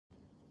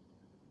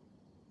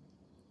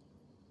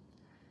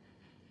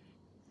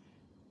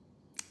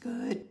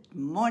Good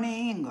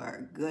morning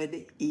or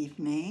good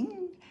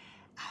evening.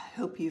 I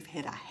hope you've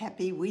had a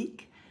happy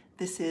week.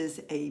 This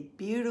is a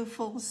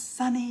beautiful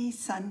sunny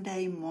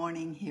Sunday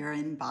morning here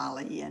in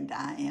Bali, and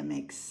I am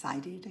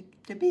excited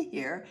to be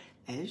here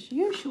as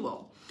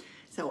usual.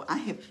 So I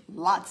have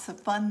lots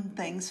of fun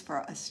things for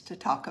us to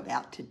talk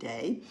about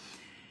today.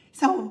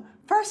 So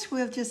first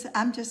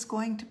I'm just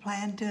going to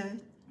plan to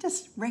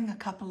just ring a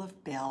couple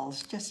of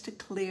bells just to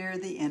clear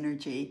the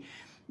energy,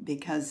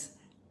 because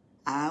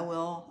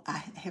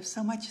I have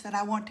so much that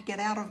I want to get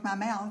out of my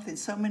mouth and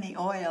so many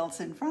oils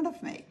in front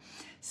of me.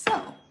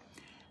 So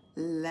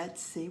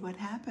let's see what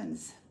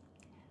happens.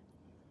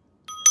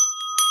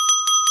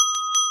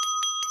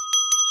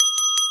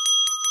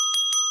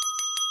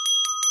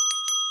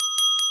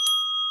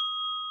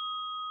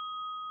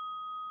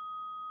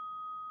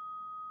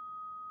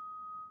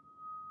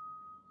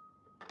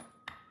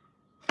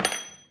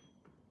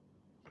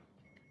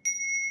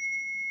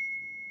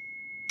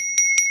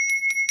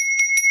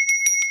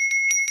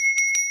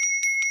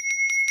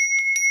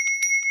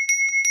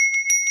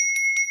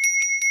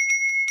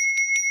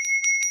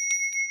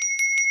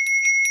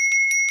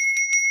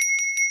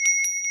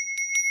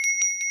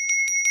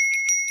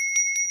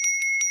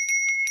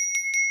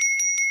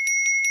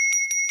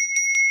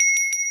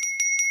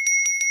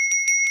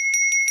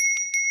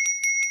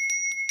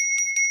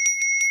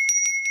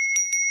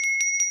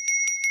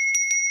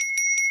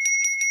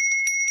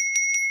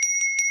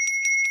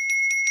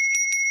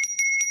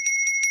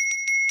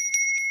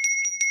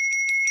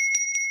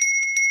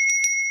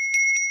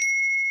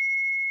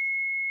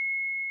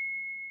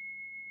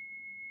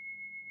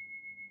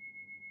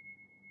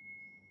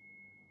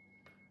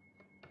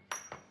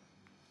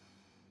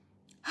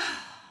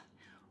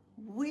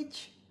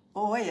 Which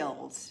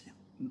oils,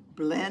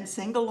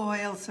 single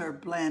oils or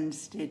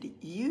blends, did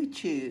you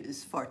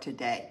choose for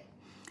today?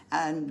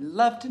 I'd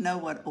love to know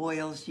what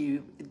oils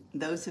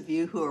those of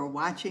you who are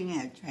watching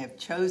have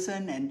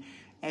chosen, and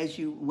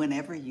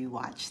whenever you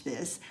watch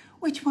this,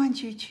 which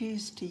ones you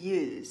choose to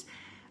use.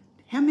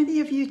 How many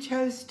of you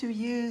chose to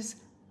use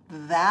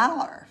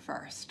Valor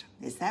first?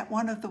 Is that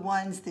one of the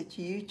ones that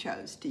you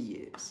chose to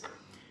use?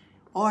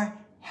 Or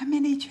how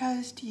many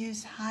chose to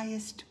use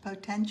Highest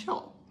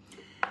Potential?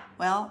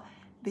 Well,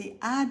 the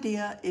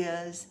idea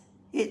is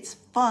it's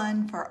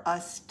fun for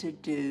us to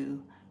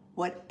do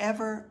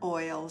whatever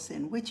oils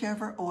and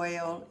whichever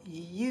oil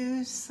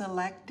you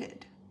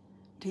selected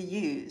to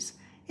use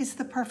is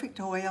the perfect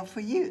oil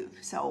for you.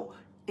 So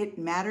it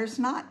matters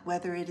not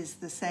whether it is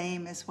the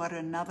same as what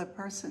another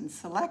person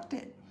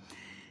selected.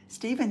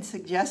 Stephen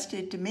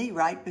suggested to me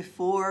right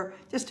before,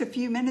 just a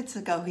few minutes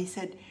ago, he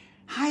said,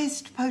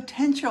 Highest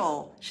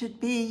Potential should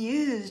be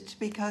used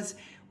because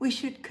we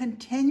should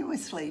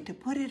continuously to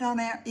put it on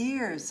our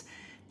ears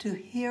to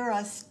hear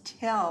us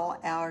tell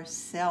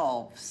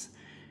ourselves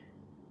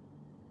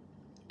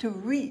to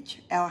reach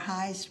our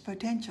highest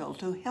potential,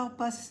 to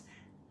help us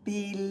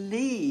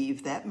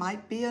believe. That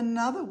might be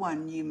another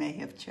one you may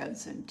have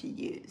chosen to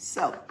use.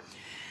 So,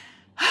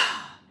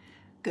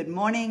 good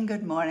morning,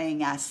 good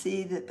morning. I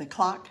see that the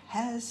clock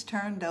has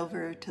turned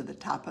over to the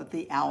top of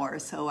the hour,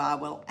 so I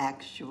will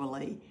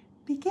actually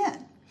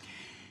begin.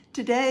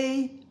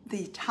 Today,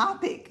 the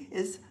topic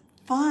is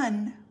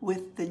fun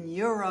with the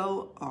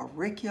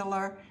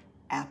Neuroauricular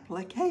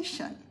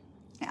Application.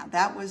 Now,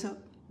 that was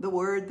the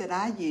word that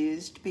I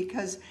used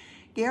because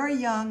Gary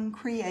Young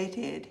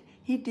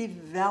he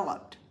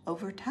developed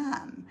over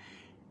time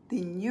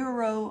the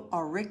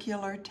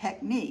Neuroauricular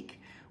technique,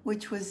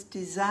 which was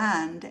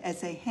designed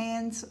as a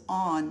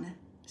hands-on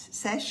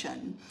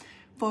session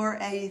for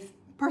a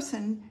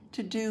person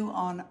to do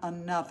on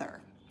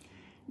another.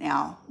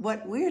 Now,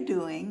 what we're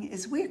doing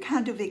is we're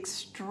kind of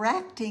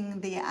extracting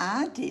the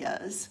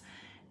ideas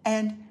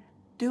and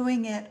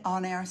doing it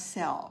on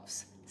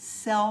ourselves,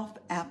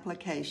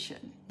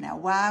 self-application. Now,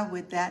 why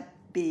would that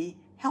be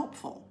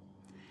helpful?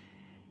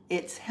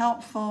 It's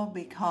helpful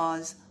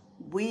because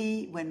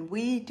when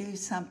we do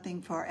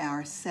something for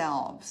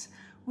ourselves,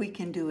 we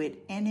can do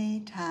it any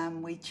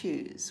time we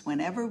choose.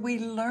 Whenever we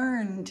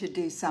learn to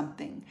do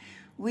something,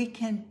 we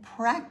can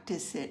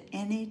practice it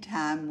any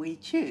time we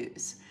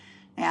choose.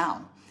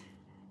 Now,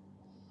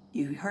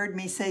 you heard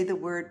me say the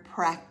word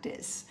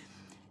practice.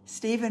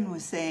 Stephen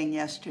was saying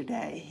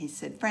yesterday, he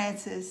said,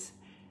 Frances,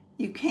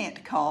 you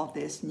can't call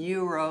this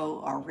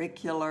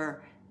Neuroauricular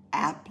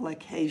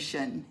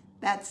Application.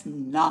 That's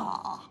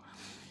nah.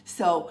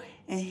 So,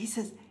 and he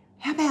says,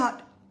 how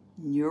about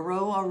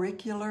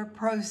Neuroauricular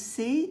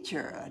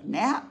Procedure,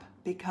 NAP?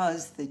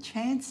 Because the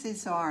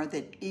chances are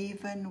that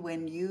even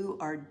when you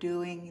are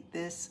doing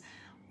this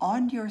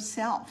on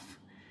yourself,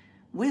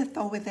 with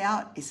or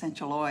without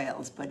essential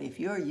oils, but if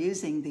you're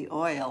using the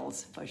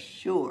oils for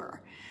sure,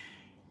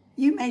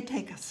 you may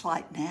take a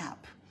slight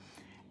nap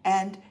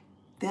and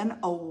then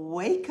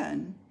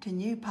awaken to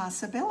new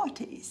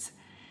possibilities.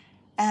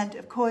 And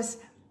of course,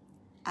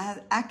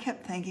 I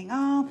kept thinking,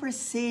 oh,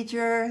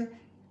 procedure.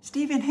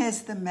 Stephen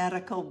has the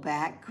medical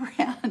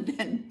background,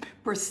 and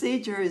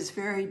procedure is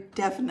very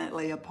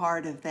definitely a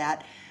part of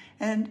that.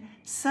 And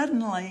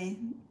suddenly,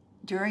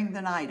 during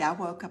the night, I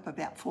woke up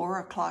about 4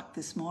 o'clock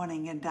this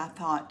morning and I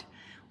thought,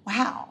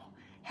 wow,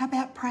 how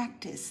about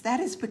practice? That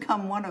has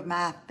become one of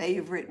my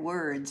favorite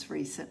words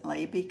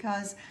recently,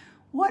 because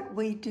what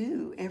we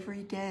do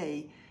every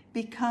day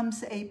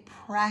becomes a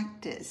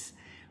practice.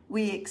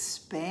 We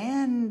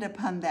expand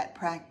upon that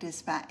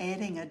practice by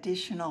adding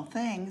additional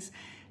things.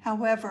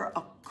 However,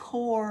 a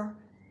core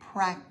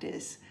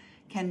practice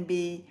can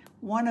be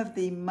one of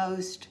the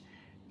most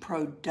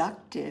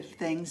productive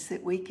things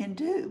that we can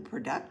do.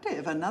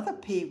 Productive, another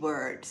P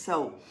word.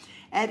 So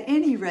at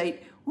any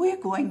rate, we're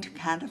going to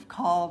kind of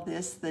call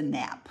this the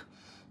NAP,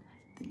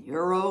 the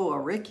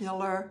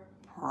Neuroauricular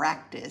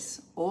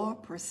Practice or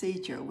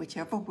procedure,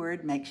 whichever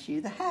word makes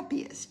you the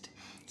happiest.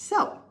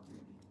 So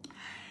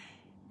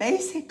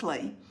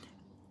basically,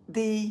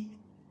 the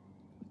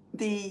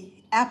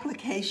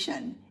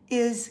application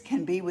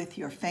can be with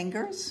your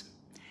fingers.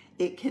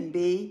 It can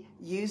be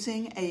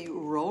using a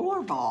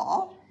roller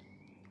ball.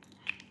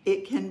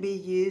 It can be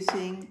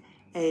using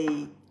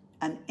an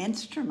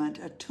instrument,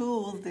 a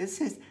tool.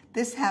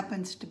 This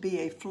happens to be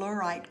a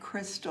fluorite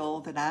crystal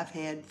that I've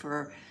had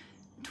for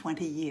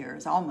 20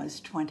 years,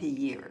 almost 20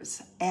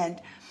 years.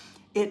 And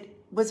it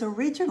was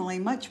originally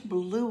much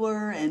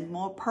bluer and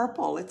more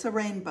purple. It's a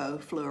rainbow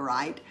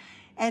fluorite,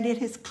 and it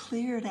has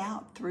cleared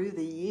out through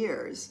the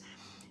years.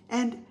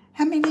 And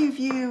how many of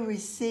you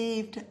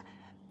received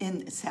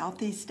in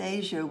Southeast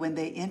Asia when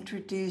they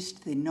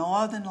introduced the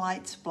Northern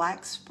Lights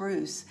Black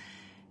Spruce?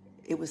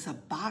 It was a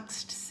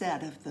boxed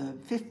set of the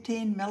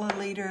 15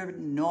 milliliter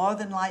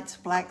Northern Lights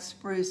Black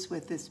Spruce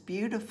with this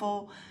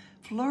beautiful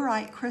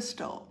fluorite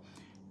crystal.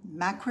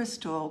 My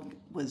crystal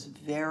was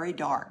very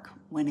dark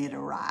when it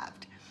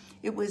arrived.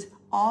 It was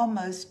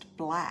almost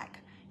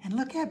black. And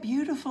look how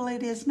beautiful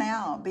it is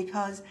now,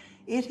 because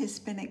it has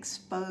been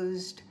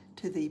exposed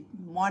to the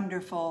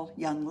wonderful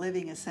Young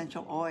Living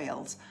essential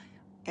oils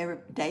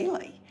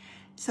daily.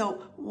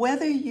 So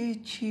whether you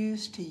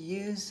choose to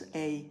use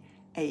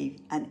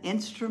an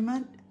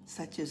instrument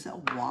such as a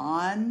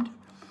wand,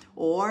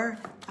 or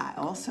I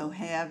also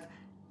have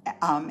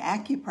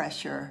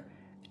acupressure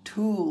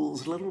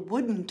tools, little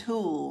wooden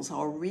tools,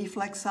 or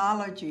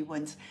reflexology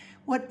ones,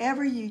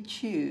 whatever you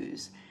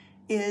choose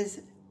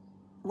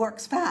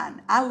works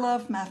fine. I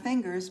love my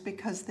fingers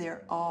because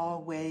they're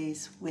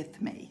always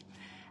with me.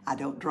 I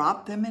don't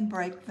drop them and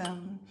break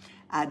them.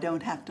 I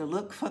don't have to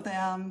look for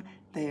them.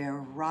 They're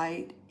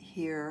right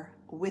here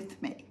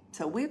with me.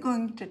 So we're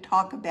going to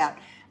talk about,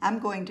 I'm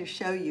going to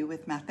show you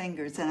with my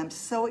fingers, and I'm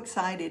so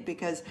excited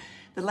because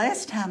the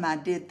last time I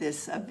did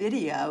this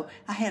video,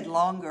 I had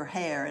longer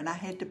hair and I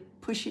had to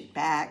push it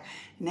back.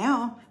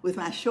 Now, with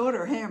my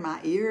shorter hair, my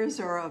ears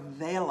are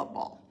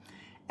available.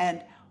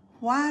 And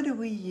why do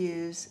we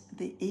use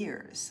the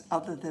ears,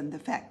 other than the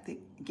fact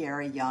that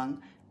Gary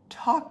Young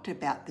talked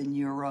about the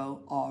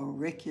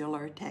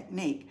neuroauricular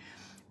technique?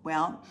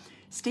 Well,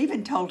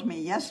 Stephen told me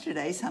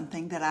yesterday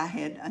something that I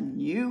had a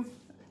new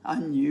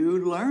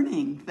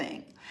learning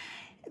thing,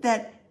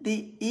 that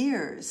the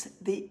ears,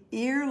 the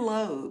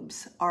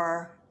earlobes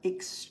are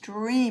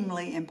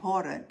extremely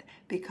important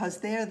because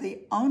they're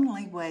the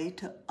only way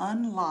to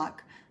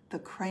unlock the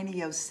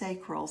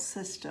craniosacral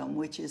system,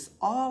 which is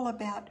all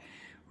about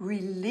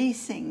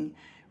releasing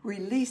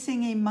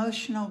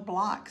emotional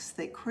blocks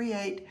that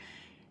create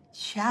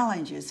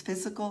challenges,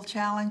 physical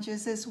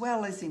challenges, as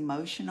well as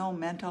emotional,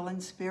 mental,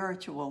 and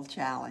spiritual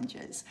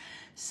challenges.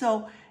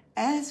 So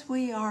as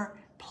we are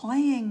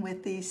playing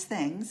with these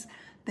things,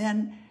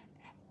 then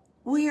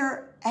we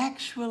are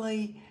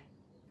actually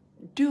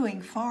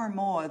doing far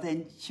more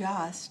than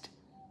just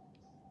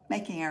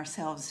making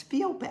ourselves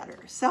feel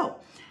better. So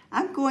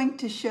I'm going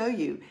to show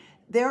you,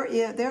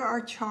 there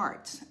are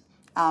charts.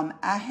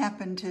 I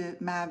happen to,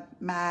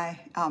 my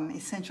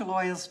essential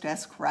oils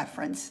desk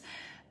reference,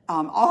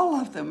 all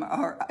of them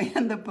are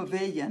in the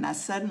pavilion. I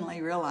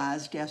suddenly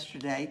realized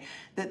yesterday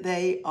that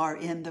they are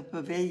in the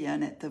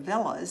pavilion at the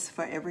villas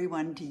for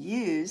everyone to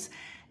use,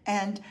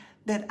 and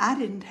that I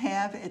didn't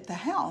have at the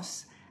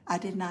house. I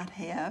did not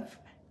have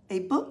a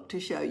book to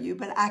show you,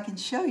 but I can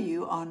show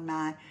you on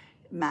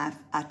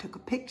I took a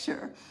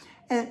picture.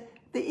 And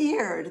the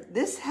ear,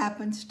 this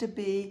happens to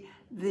be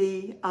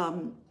the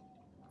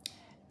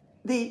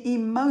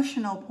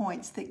emotional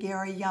points that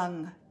Gary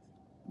Young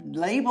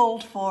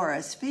labeled for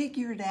us,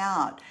 figured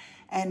out,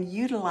 and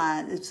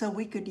utilized, so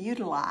we could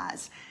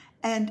utilize.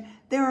 And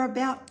there are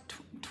about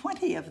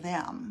 20 of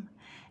them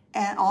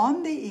and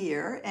on the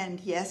ear, and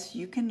yes,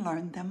 you can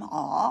learn them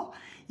all.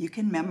 You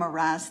can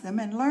memorize them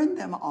and learn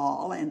them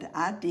all, and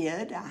I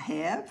did, I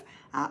have.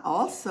 I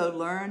also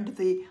learned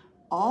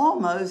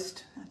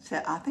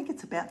I think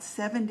it's about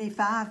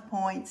 75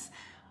 points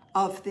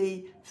of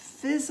the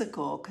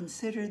physical,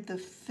 considered the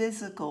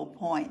physical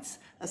points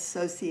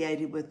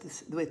associated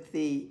with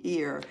the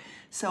ear.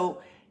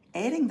 So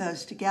adding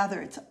those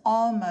together, it's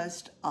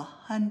almost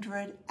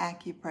 100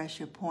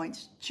 acupressure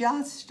points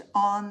just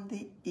on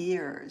the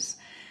ears.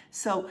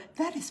 So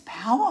that is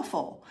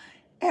powerful.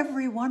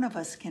 Every one of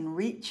us can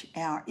reach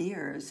our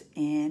ears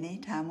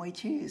anytime we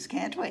choose,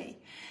 can't we?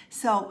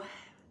 So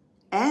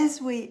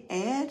as we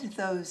add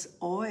those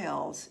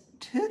oils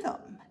to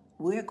them,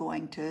 we're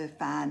going to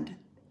find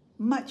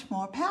much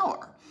more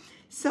power.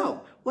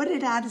 So what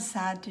did I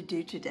decide to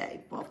do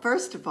today? Well,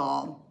 first of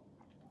all,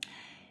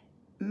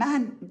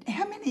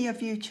 how many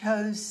of you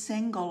chose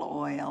single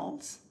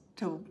oils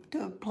to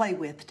play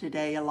with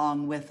today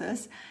along with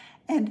us?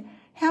 And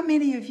how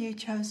many of you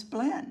chose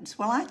blends?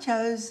 Well, I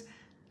chose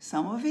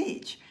some of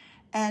each.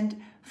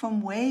 And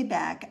from way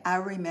back, I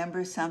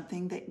remember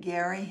something that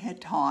Gary had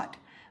taught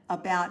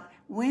about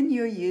when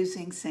you're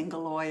using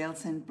single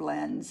oils and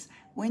blends,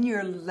 when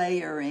you're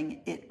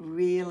layering, it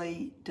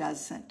really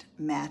doesn't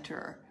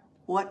matter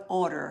what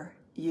order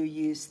you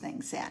use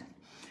things in.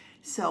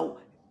 So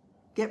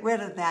get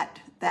rid of that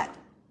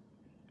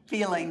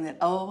feeling that,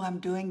 oh, I'm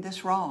doing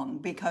this wrong,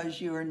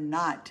 because you're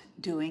not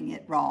doing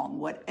it wrong,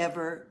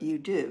 whatever you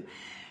do.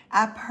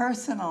 I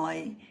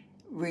personally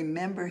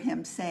remember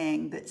him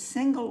saying that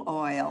single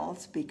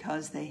oils,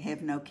 because they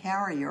have no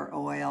carrier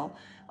oil,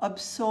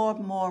 absorb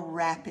more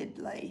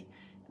rapidly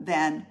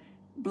than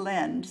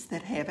blends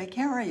that have a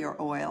carrier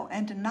oil,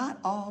 and not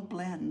all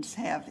blends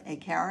have a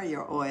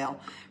carrier oil.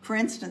 For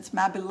instance,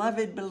 my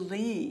beloved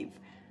Believe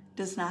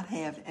does not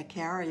have a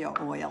carrier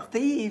oil.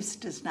 Thieves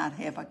does not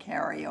have a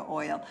carrier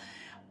oil,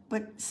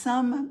 but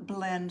some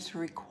blends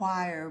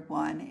require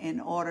one in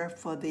order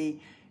for the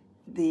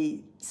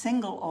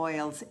single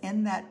oils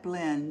in that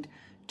blend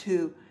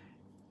to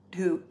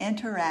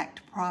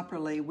interact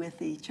properly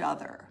with each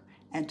other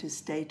and to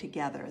stay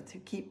together, to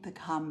keep the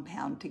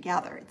compound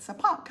together. It's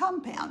about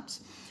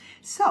compounds.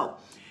 So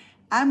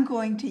I'm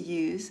going to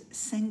use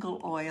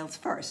single oils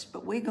first,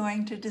 but we're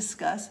going to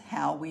discuss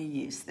how we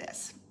use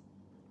this.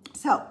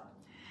 So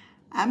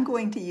I'm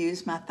going to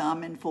use my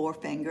thumb and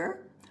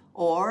forefinger,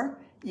 or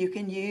you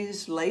can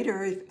use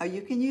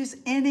you can use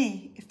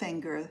any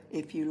finger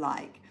if you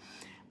like.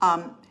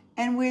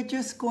 And we're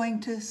just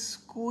going to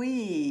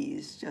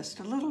squeeze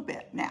just a little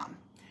bit. Now,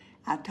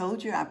 I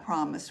told you, I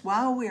promised,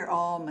 while we're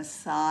all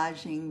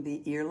massaging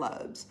the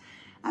earlobes,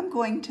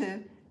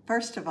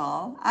 first of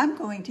all, I'm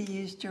going to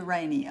use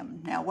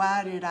geranium. Now,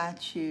 why did I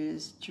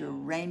choose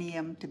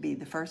geranium to be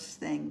the first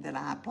thing that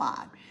I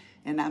applied?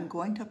 And I'm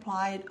going to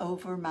apply it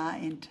over my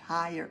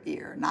entire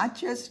ear, not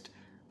just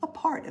a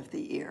part of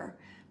the ear,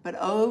 but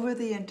over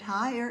the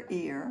entire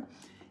ear.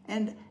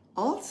 And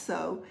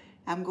also,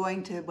 I'm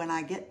going to, when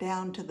I get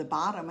down to the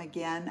bottom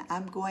again,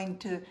 I'm going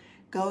to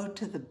go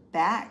to the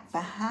back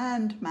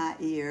behind my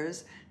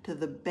ears to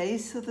the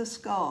base of the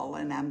skull,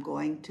 and I'm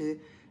going to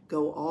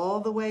go all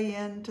the way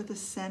into the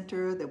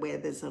center, where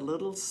there's a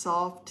little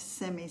soft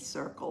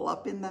semicircle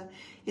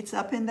it's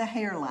up in the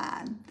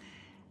hairline.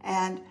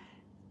 And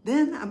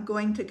then I'm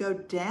going to go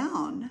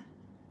down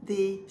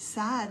the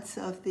sides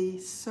of the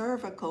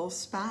cervical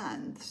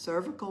spine, the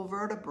cervical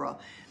vertebra.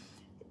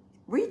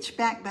 Reach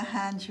back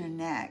behind your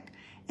neck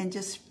and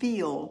just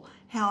feel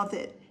how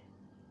that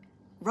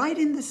right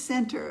in the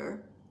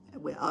center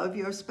of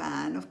your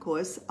spine, of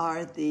course,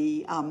 are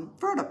the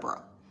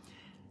vertebra.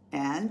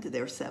 And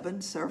there are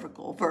 7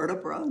 cervical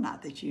vertebrae,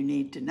 not that you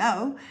need to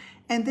know.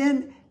 And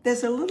then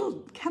there's a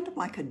little, kind of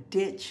like a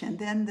ditch, and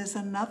then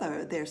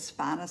there's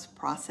spinous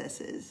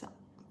processes on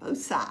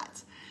both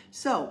sides.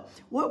 So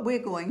what we're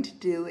going to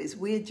do is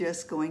we're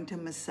just going to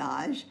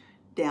massage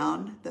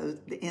down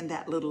in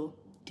that little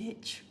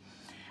ditch.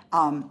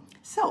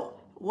 So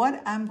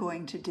what I'm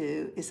going to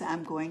do is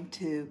I'm going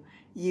to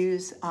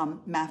use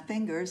my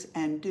fingers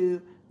and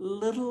do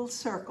little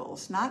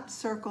circles, not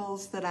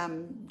circles that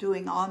I'm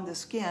doing on the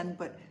skin,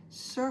 but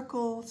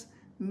circles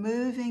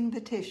moving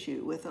the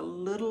tissue with a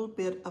little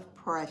bit of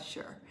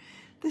pressure.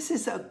 This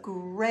is a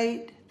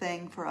great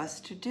thing for us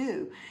to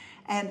do.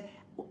 And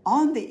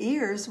on the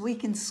ears, we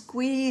can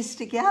squeeze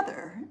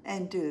together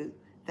and do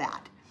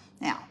that.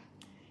 Now,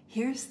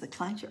 here's the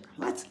clincher.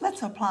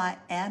 Let's apply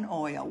an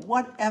oil,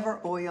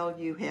 whatever oil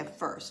you have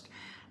first.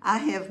 I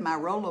have my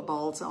roller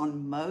balls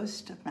on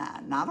most of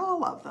mine, not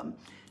all of them.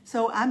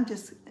 So I'm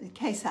just, in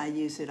case I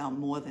use it on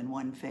more than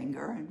one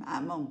finger, and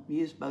I'm gonna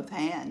use both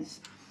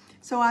hands.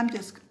 So I'm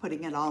just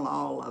putting it on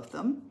all of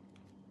them,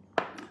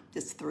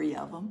 just 3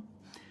 of them,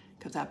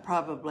 because I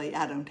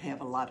don't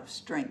have a lot of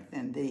strength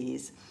in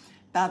these.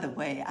 By the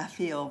way, I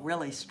feel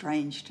really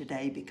strange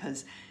today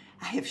because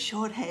I have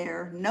short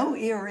hair, no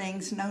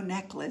earrings, no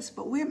necklace,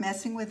 but we're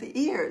messing with the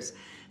ears.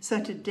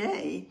 So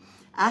today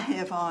I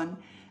have on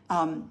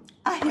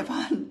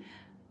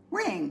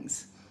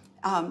rings.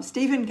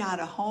 Stephen got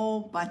a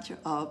whole bunch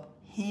of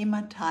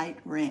hematite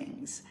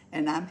rings,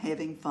 and I'm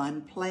having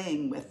fun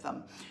playing with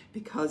them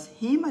because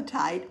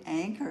hematite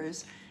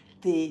anchors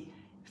the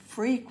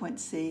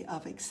frequency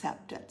of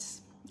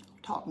acceptance.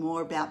 Talk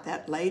more about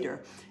that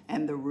later.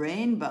 And the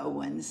rainbow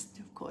ones,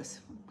 of course,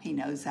 he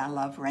knows I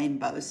love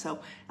rainbows, so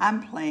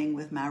I'm playing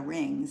with my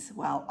rings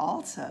while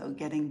also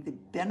getting the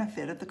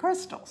benefit of the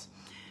crystals.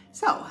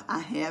 So I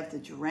have the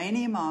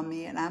geranium on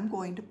me, and I'm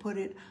going to put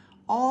it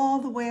all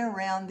the way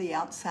around the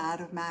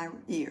outside of my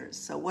ears.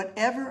 So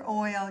whatever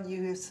oil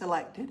you have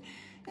selected,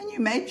 and you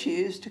may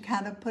choose to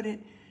kind of put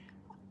it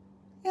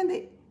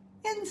in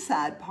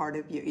inside part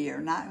of your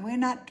ear. We're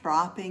not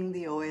dropping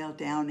the oil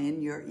down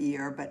in your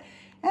ear,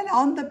 and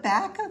on the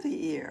back of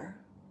the ear.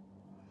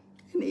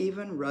 And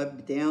even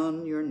rub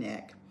down your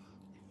neck,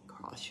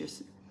 across your.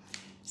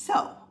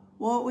 So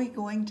what we're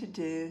going to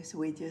do is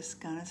we're just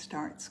going to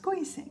start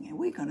squeezing, and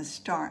we're going to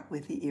start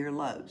with the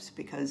earlobes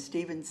because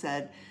Stephen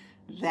said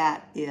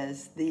that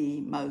is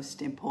the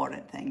most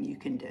important thing you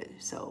can do.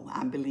 So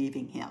I'm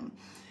believing him.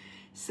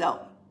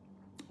 So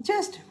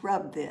just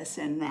rub this,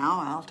 and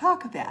now I'll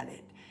talk about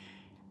it.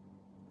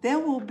 There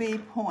will be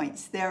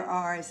points. There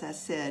are, as I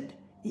said,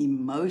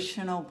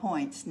 emotional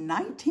points,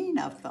 19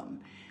 of them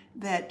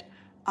that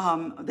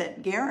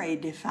Gary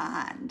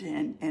defined,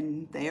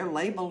 and they're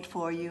labeled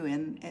for you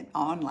in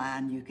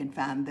online. You can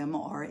find them,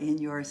 or in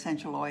your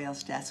Essential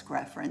Oils Desk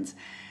reference.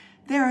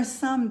 There are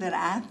some that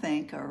I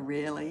think are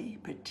really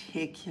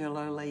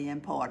particularly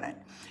important.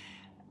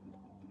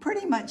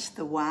 Pretty much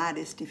the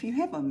widest, if you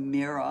have a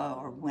mirror,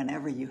 or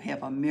whenever you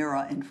have a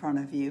mirror in front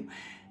of you,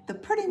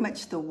 pretty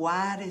much the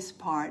widest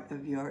part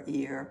of your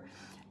ear,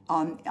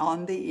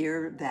 on the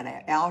ear,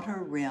 that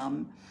outer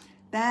rim,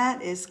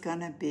 that is going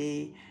to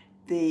be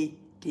the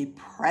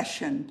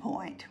depression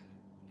point.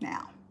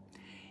 Now,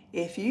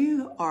 if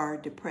you are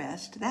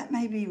depressed, that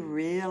may be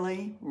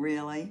really,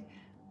 really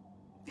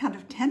kind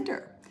of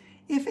tender.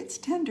 If it's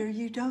tender,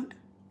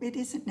 it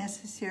isn't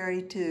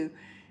necessary to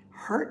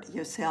hurt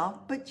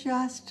yourself, but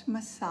just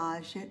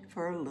massage it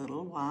for a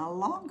little while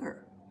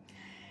longer.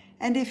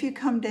 And if you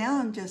come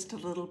down just a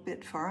little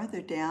bit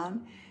farther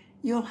down,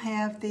 you'll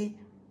have the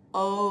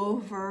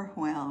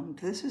overwhelmed.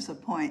 This is a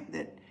point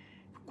that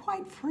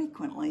quite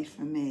frequently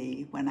for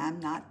me, when I'm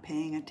not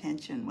paying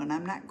attention, when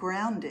I'm not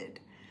grounded,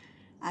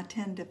 I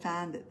tend to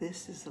find that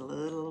this is a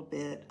little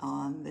bit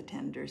on the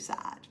tender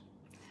side.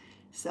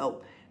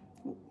 So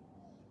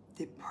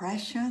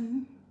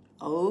depression,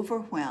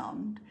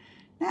 overwhelmed.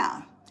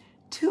 Now,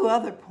 two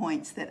other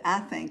points that I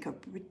think are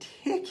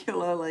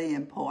particularly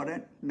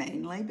important,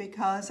 mainly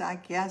because I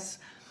guess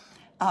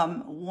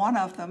one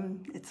of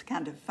them, it's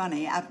kind of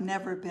funny, I've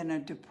never been a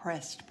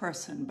depressed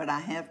person, but I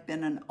have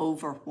been an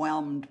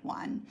overwhelmed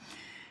one.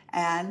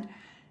 And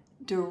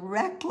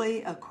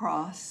directly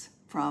across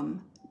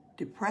from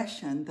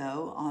depression,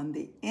 though, on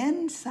the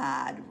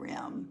inside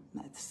rim,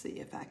 let's see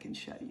if I can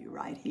show you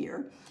right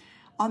here,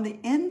 on the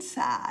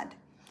inside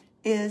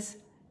is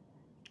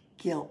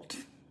guilt.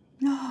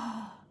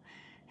 Oh,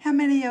 how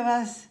many of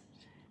us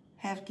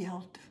have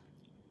guilt?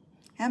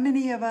 How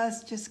many of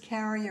us just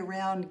carry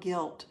around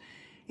guilt?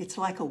 It's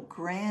like a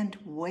grand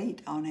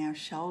weight on our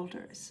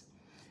shoulders.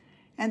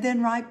 And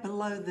then right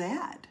below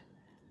that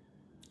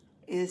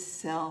is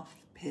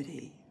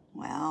self-pity.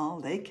 Well,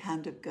 they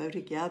kind of go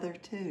together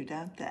too,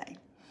 don't they?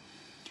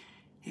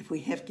 If we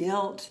have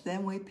guilt,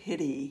 then we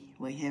pity.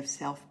 We have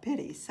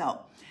self-pity.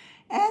 So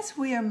as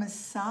we are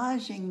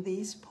massaging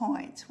these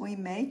points, we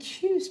may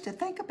choose to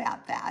think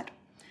about that.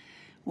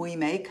 We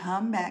may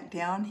come back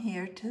down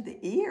here to the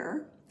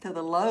ear, to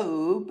the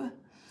lobe,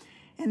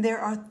 and there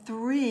are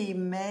three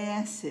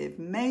massive,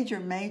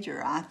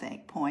 major, I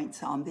think,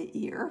 points on the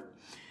ear.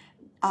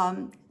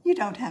 You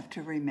don't have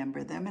to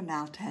remember them, and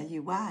I'll tell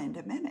you why in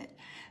a minute.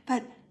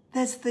 But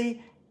there's the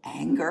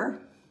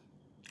anger,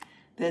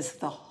 there's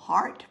the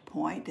heart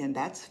point, and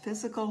that's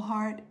physical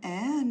heart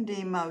and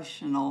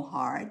emotional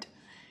heart.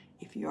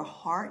 If your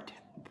heart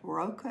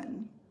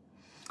broken,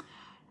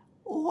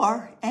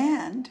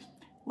 and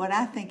what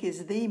I think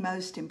is the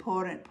most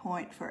important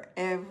point for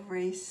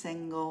every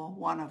single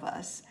one of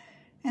us,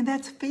 and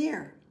that's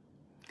fear.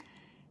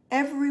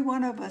 Every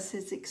one of us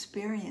has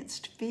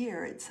experienced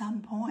fear at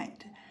some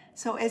point.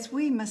 So as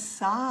we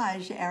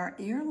massage our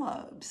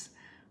earlobes,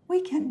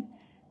 we can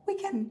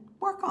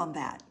work on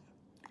that,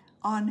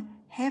 on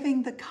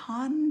having the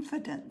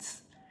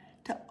confidence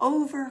to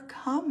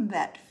overcome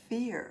that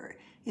fear.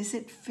 Is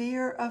it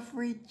fear of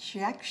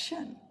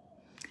rejection?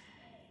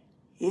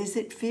 Is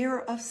it fear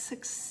of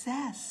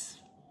success?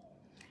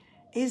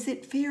 Is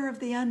it fear of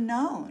the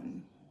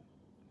unknown?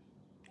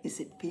 Is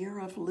it fear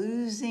of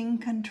losing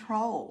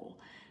control?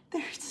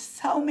 There's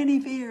so many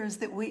fears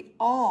that we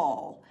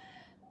all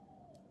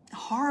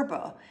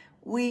harbor.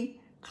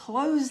 We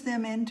close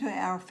them into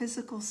our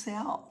physical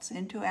cells,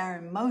 into our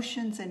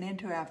emotions and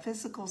into our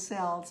physical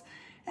cells,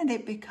 and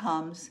it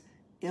becomes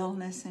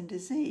illness and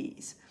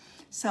disease.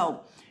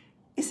 So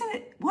isn't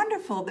it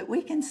wonderful that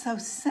we can so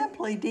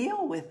simply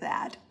deal with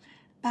that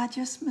by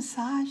just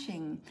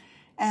massaging?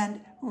 And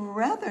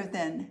rather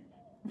than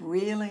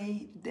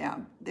really,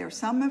 there are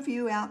some of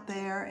you out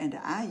there, and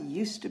I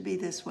used to be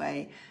this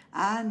way,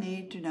 I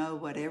need to know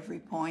what every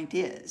point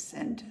is,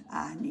 and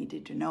I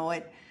needed to know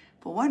it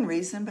for one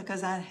reason,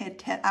 because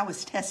I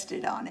was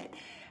tested on it.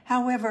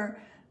 However,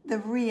 the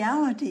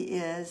reality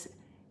is,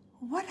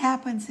 what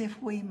happens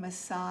if we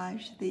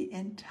massage the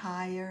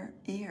entire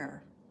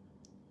ear?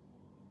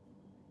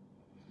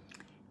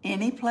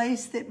 Any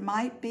place that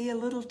might be a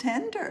little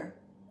tender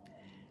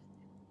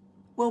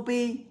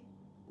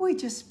we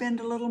just spend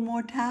a little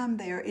more time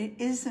there. It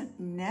isn't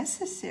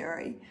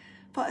necessary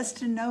for us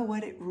to know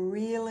what it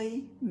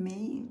really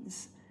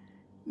means.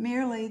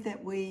 merely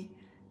that we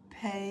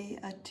pay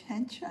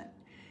attention.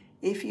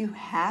 If you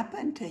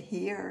happen to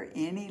hear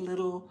any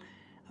little,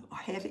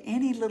 have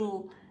any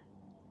little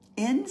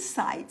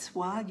insights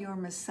while you're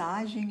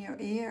massaging your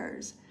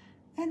ears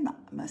and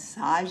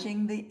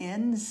massaging the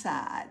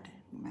inside.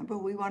 Remember,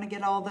 we want to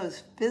get all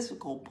those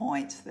physical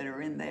points that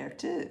are in there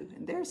too.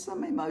 And there's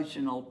some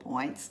emotional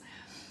points.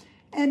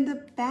 And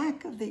the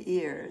back of the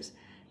ears.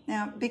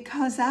 Now,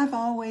 because I've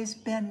always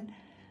been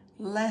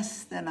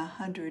less than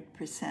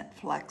 100%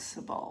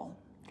 flexible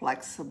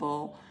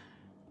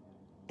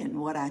in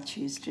what I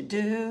choose to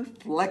do,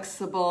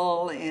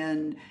 flexible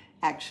in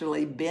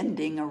actually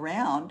bending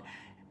around,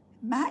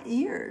 my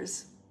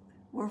ears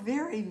were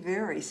very,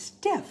 very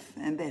stiff,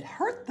 and it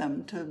hurt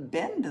them to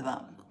bend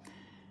them.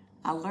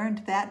 I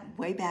learned that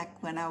way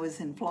back when I was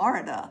in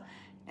Florida.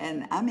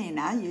 And I mean,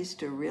 I used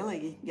to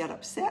really get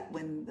upset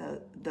when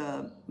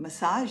the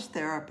massage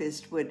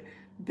therapist would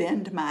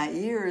bend my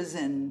ears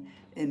and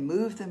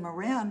move them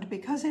around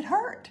because it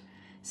hurt.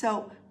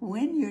 So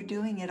when you're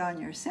doing it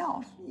on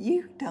yourself,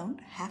 you don't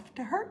have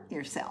to hurt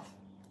yourself,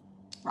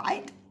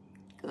 right?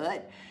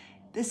 Good.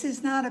 This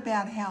is not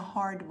about how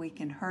hard we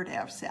can hurt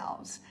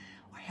ourselves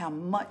or how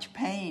much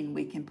pain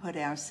we can put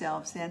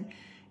ourselves in.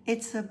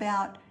 It's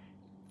about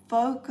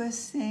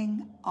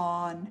focusing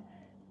on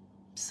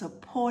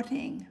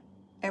supporting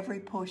every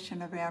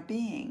portion of our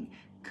being,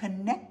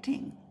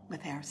 connecting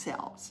with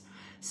ourselves.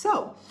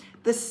 So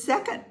the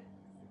second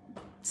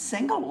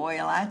single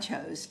oil I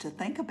chose to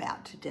think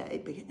about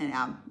today,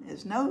 and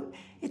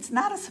it's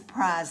not a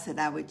surprise that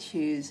I would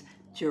choose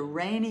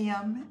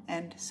geranium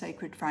and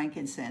sacred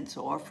frankincense,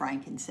 or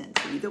frankincense,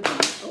 either one.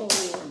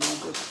 Oh, and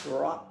I just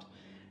dropped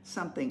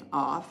something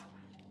off.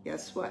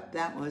 Guess what?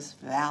 That was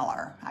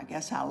Valor. I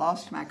guess I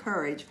lost my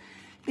courage,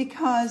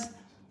 because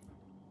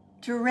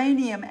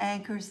geranium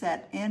anchors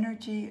that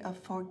energy of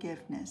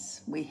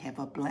forgiveness. We have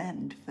a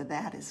blend for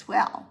that as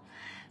well.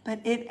 But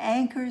it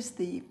anchors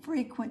the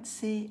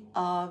frequency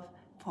of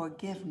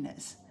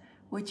forgiveness,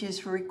 which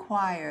is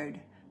required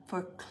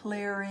for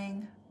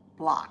clearing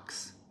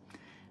blocks.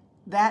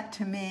 That,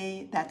 to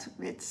me,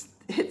 it's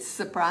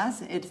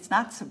surprising. It's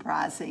not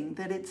surprising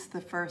that it's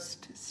the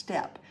first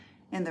step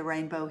in the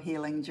rainbow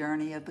healing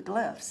journey of the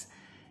glyphs.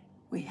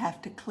 We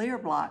have to clear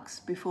blocks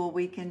before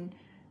we can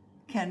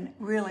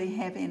really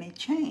have any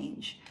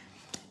change.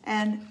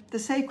 And the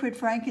sacred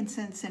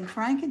frankincense and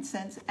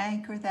frankincense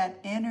anchor that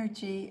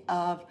energy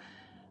of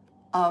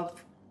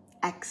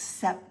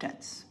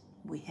acceptance.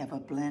 We have a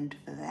blend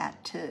for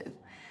that too.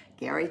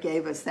 Gary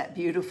gave us that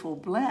beautiful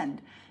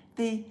blend.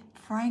 The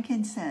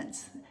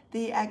frankincense,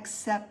 the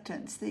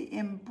acceptance, the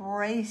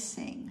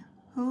embracing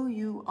who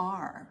you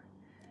are,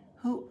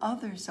 who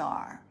others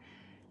are,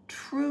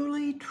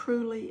 truly,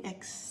 truly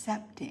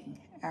accepting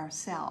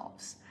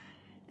ourselves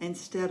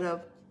instead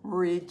of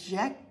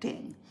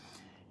rejecting.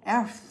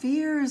 Our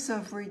fears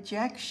of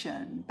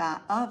rejection by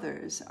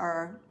others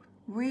are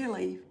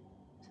really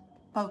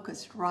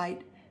focused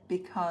right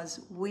because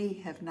we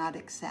have not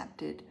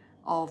accepted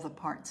all the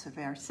parts of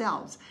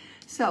ourselves.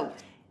 So,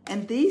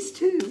 and these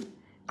two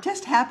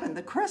just happen,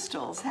 the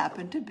crystals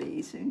happen to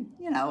be, so,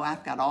 you know,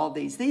 I've got all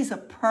these. These are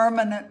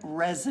permanent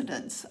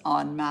residents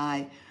on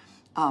my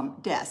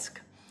desk.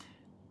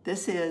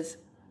 This is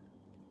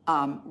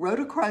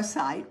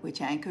rhodochrosite,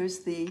 which anchors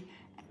the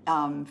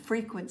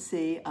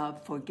frequency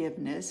of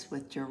forgiveness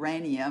with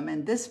geranium,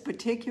 and this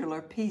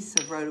particular piece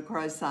of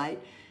rhodochrosite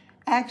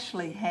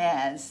actually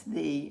has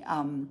the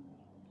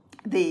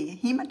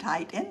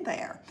hematite in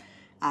there.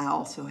 I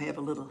also have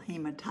a little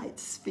hematite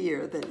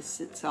sphere that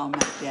sits on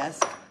my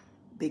desk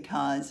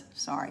because,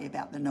 sorry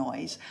about the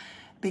noise,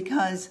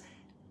 because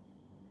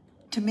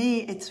to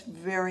me it's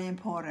very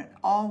important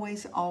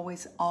always,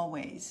 always,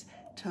 always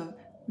to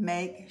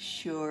make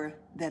sure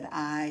that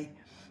I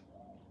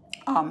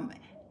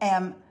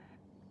am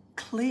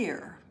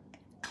clear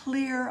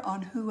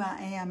on who I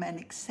am and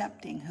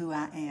accepting who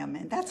I am.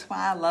 And that's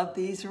why I love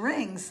these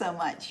rings so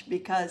much,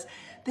 because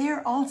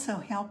they're also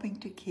helping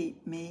to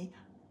keep me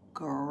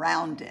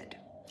grounded.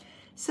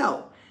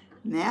 So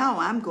now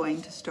I'm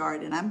going to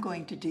start, and I'm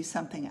going to do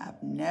something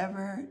I've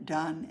never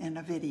done in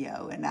a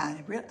video. And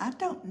I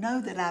don't know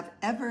that I've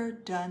ever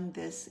done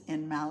this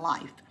in my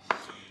life,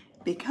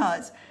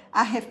 because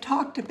I have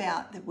talked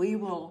about that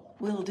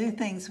we'll do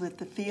things with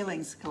the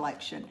Feelings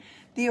Collection.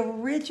 The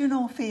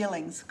original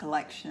Feelings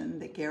Collection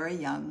that Gary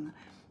Young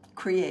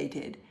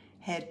created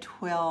had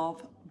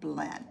 12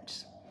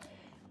 blends.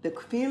 The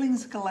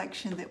Feelings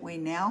Collection that we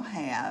now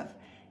have,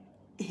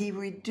 he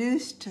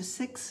reduced to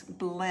 6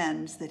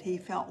 blends that he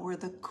felt were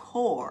the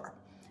core.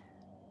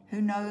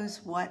 Who knows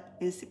what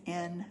is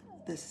in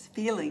this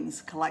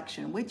Feelings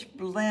Collection, which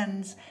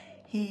blends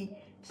he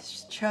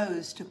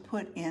chose to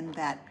put in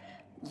that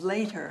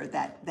later,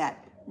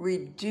 that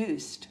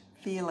reduced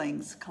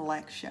Feelings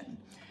Collection.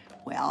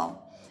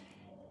 Well,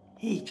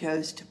 he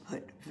chose to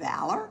put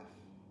Valor.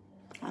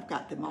 I've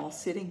got them all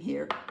sitting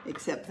here,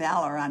 except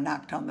Valor I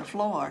knocked on the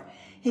floor.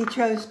 He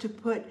chose to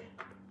put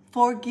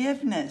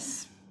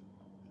Forgiveness.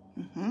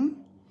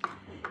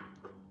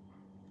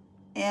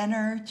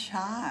 inner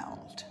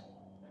child,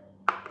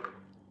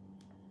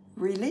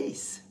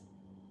 release,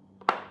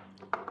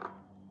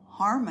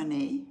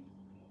 harmony,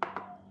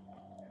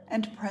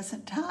 and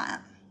present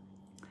time.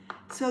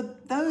 So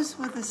those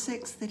were the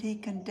 6 that he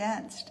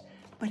condensed,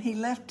 but he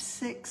left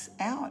 6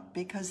 out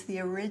because the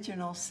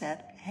original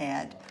set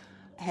had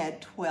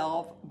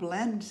 12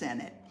 blends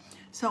in it.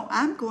 So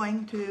I'm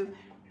going to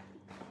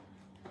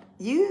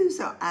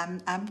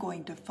I'm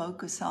going to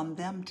focus on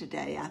them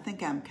today. I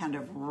think I'm kind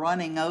of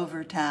running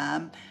over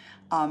time.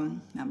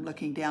 I'm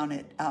looking down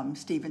at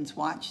Stephen's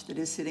watch that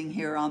is sitting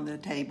here on the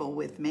table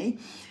with me.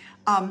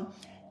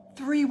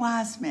 3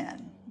 wise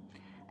men.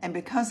 And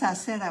because I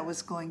said I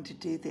was going to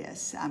do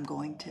this, I'm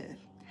going to.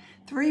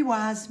 3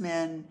 wise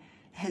men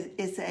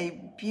is a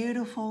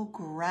beautiful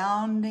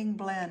grounding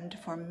blend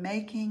for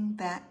making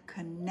that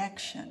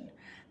connection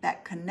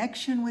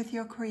with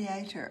your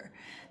Creator,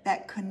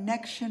 that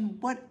connection,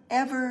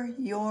 whatever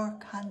your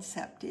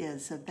concept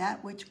is of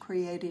that which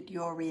created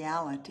your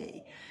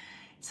reality.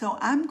 So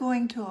I'm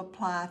going to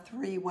apply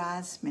 3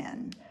 wise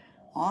men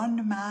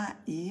on my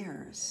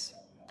ears,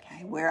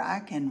 okay, where I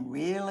can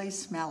really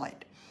smell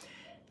it.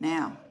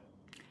 Now,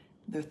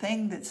 the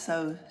thing that's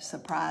so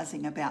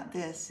surprising about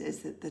this is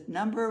that the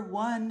number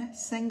 1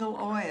 single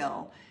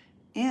oil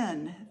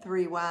in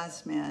 3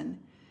 wise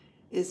men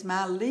is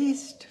my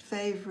least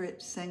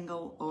favorite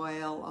single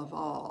oil of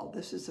all.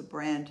 This is a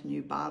brand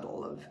new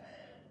bottle of,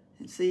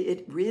 and see,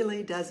 it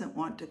really doesn't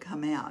want to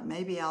come out.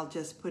 Maybe I'll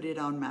just put it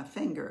on my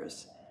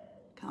fingers.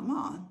 Come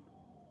on.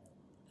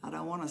 I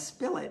don't want to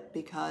spill it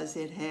because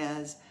it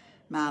has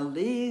my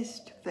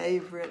least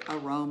favorite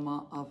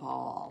aroma of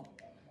all.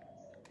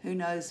 Who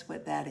knows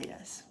what that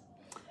is?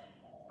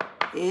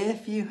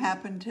 If you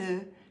happen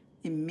to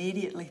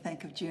immediately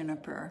think of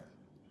juniper,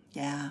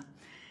 yeah.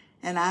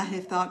 And I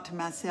have thought to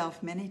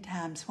myself many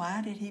times,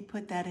 why did he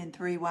put that in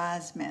 3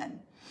 wise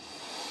men?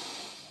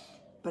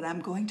 But I'm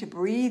going to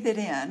breathe it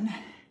in,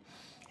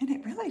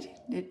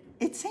 and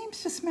it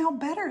seems to smell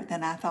better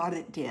than I thought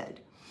it did.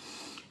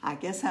 I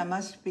guess I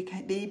must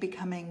be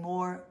becoming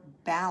more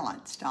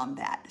balanced on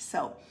that.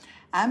 So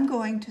I'm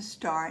going to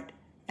start,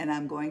 and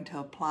I'm going to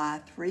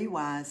apply 3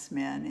 wise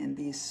men in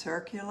these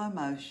circular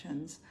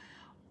motions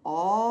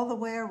all the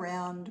way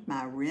around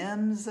my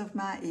rims of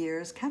my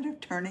ears, kind of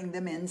turning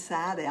them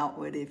inside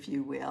outward, if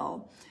you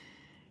will,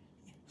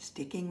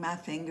 sticking my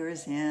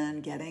fingers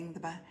in, getting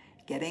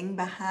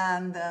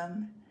behind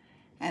them,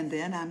 and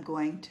then I'm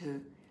going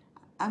to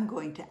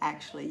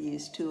actually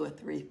use 2 or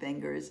 3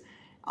 fingers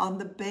on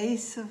the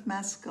base of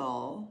my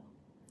skull,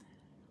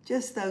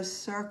 just those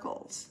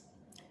circles.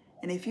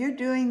 And if you're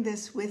doing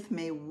this with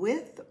me,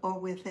 with or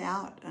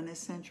without an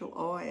essential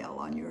oil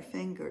on your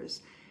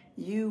fingers,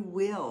 you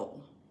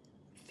will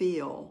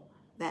feel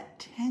that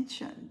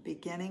tension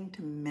beginning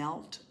to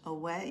melt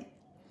away.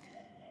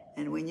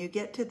 And when you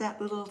get to that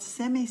little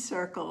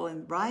semicircle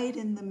and right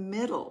in the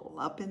middle,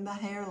 up in the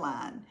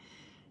hairline,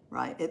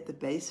 right at the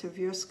base of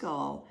your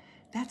skull,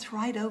 that's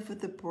right over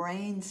the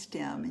brain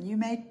stem. And you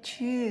may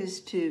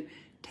choose to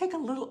take a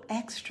little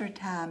extra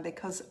time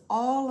because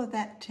all of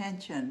that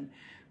tension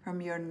from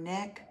your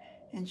neck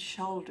and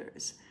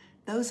shoulders,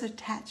 those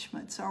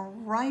attachments are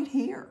right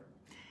here.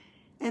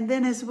 And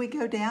then as we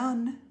go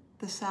down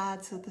the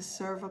sides of the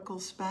cervical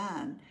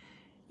spine,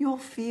 you'll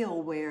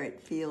feel where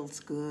it feels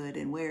good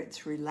and where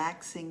it's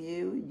relaxing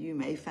you. You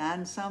may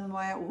find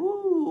somewhere,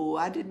 ooh,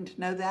 I didn't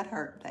know that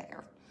hurt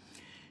there.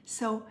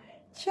 So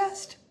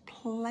just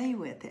play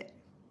with it,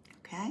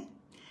 okay?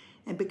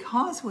 And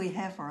because we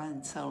have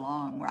run so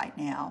long right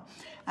now,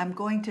 I'm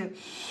going to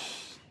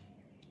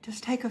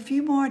just take a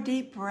few more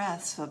deep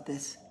breaths of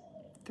this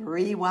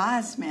 3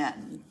 wise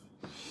men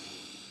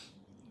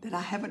that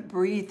I haven't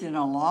breathed in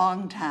a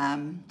long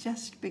time,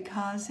 just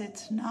because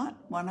it's not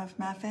one of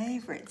my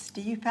favorites. Do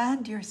you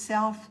find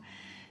yourself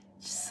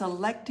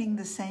selecting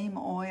the same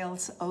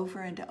oils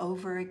over and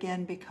over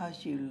again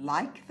because you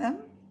like them,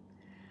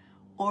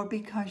 or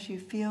because you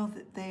feel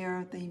that they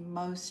are the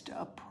most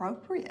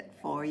appropriate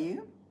for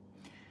you?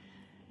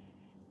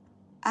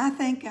 I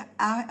think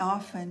I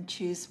often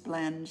choose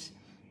blends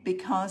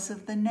because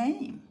of the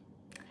name.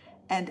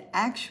 And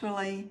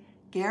actually,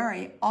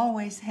 Gary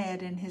always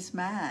had in his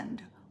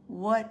mind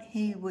what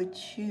he would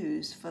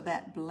choose for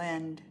that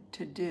blend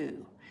to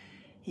do.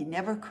 He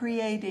never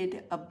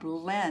created a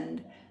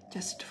blend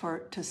just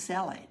to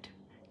sell it,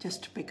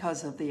 just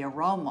because of the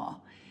aroma.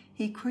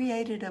 He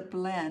created a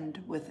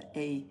blend with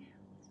a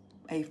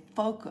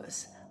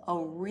focus, a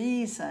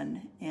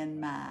reason in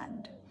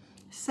mind.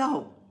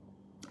 So,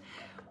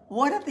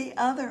 what are the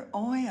other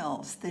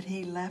oils that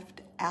he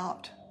left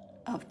out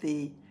of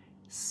the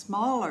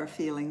smaller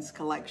feelings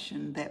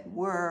collection that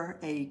were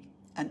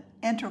an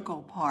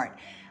integral part?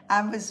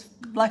 I was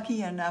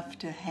lucky enough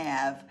to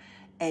have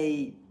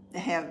a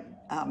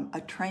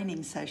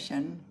training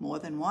session, more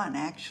than one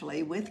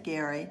actually, with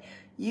Gary,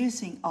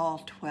 using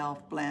all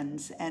 12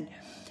 blends. And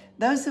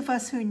those of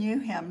us who knew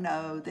him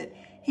know that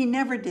he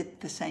never did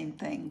the same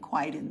thing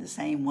quite in the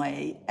same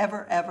way,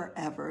 ever, ever,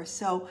 ever.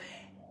 So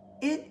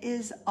it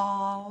is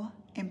all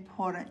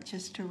important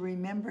just to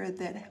remember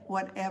that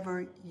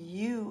whatever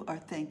you are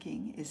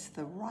thinking is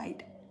the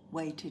right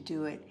way to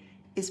do it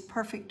is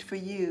perfect for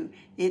you.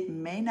 It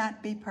may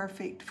not be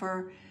perfect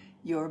for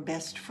your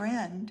best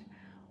friend,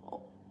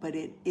 but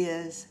it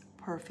is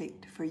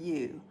perfect for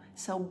you.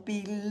 So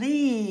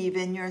believe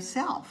in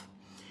yourself.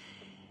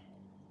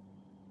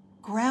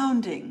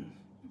 Grounding.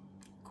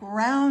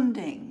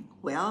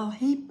 Well,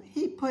 he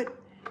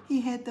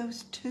had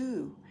those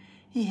two.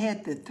 He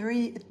had the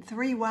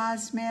three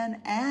wise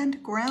men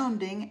and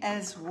grounding,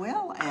 as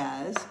well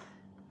as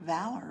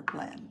Valor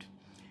blend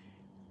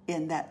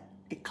in that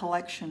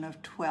collection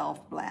of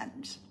 12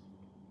 blends.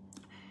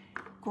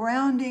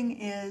 Grounding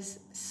is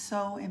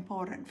so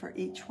important for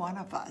each one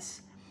of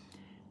us.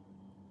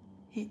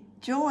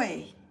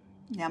 Joy.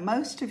 Now,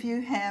 most of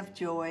you have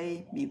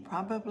joy. You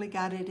probably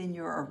got it in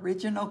your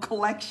original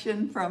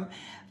collection from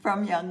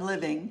Young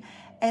Living.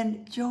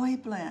 And Joy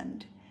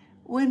Blend.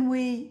 When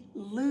we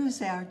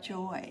lose our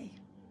joy,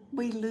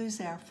 we lose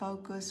our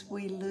focus,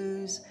 we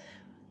lose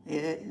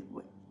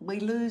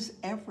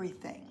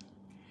everything.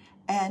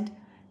 And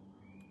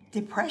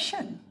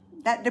depression,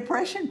 that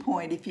depression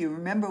point, if you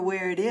remember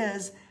where it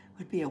is,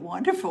 would be a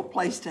wonderful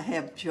place to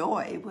have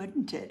joy,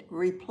 wouldn't it?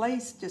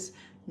 Just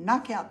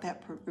knock out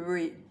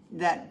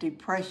that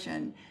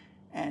depression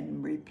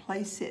and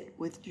replace it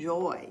with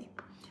joy.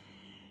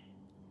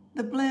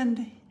 The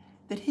blend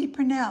that he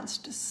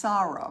pronounced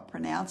Sara,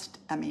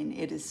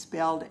 it is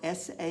spelled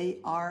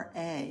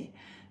S-A-R-A.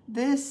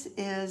 This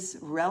is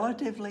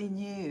relatively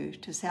new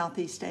to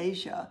Southeast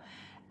Asia.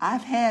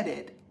 I've had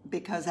it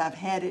because I've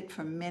had it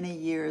for many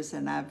years,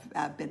 and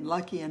I've been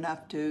lucky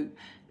enough to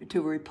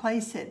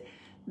replace it.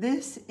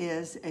 This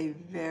is a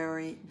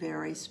very,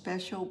 very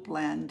special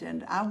blend,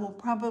 and I will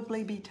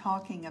probably be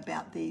talking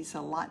about these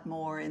a lot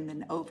more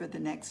over the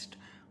next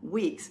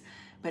weeks.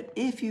 But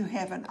if you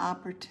have an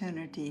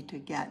opportunity to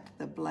get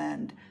the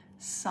blend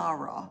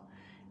Sara,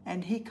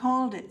 and he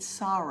called it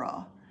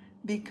Sara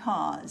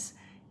because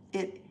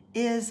it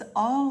is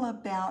all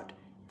about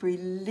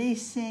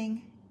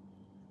releasing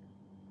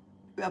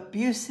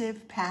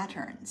abusive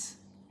patterns,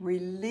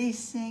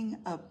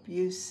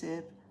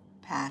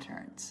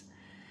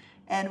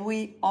 And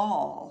we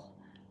all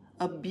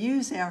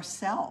abuse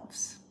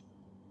ourselves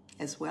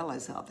as well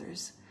as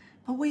others,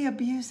 but we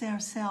abuse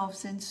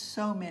ourselves in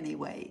so many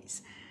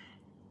ways.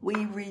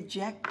 We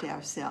reject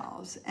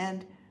ourselves.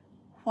 And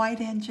White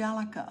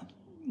Angelica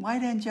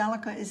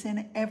is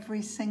in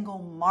every single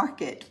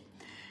market.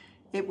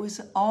 It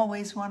was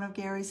always one of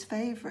Gary's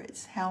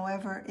favorites.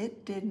 However,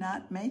 it did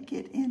not make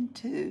it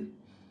into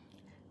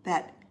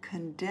that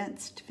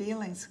condensed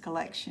feelings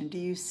collection. Do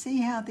you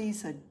see how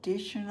these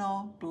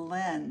additional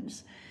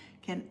blends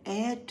can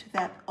add to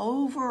that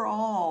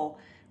overall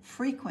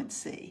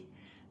frequency,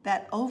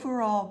 that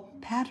overall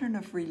pattern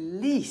of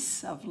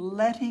release, of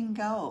letting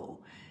go?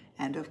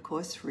 And of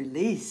course,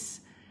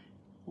 release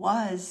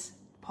is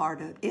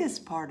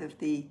part of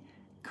the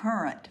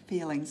current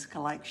feelings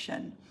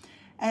collection.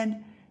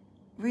 And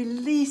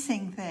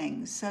releasing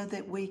things so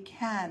that we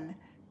can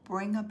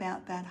bring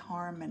about that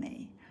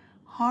harmony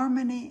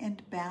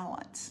and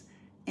balance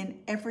in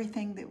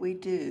everything that we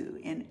do,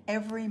 in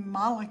every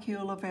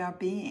molecule of our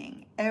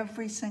being,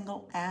 every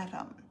single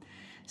atom.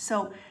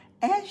 So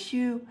as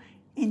you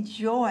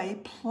enjoy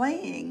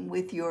playing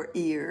with your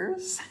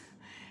ears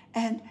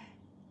and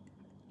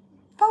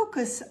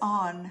focus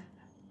on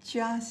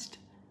just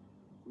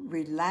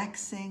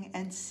relaxing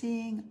and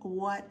seeing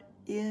what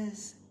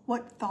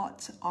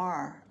thoughts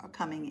are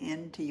coming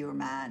into your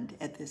mind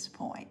at this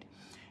point.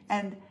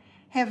 And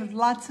have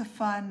lots of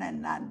fun,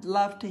 and I'd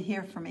love to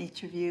hear from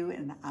each of you,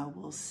 and I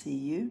will see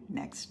you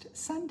next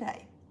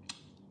Sunday.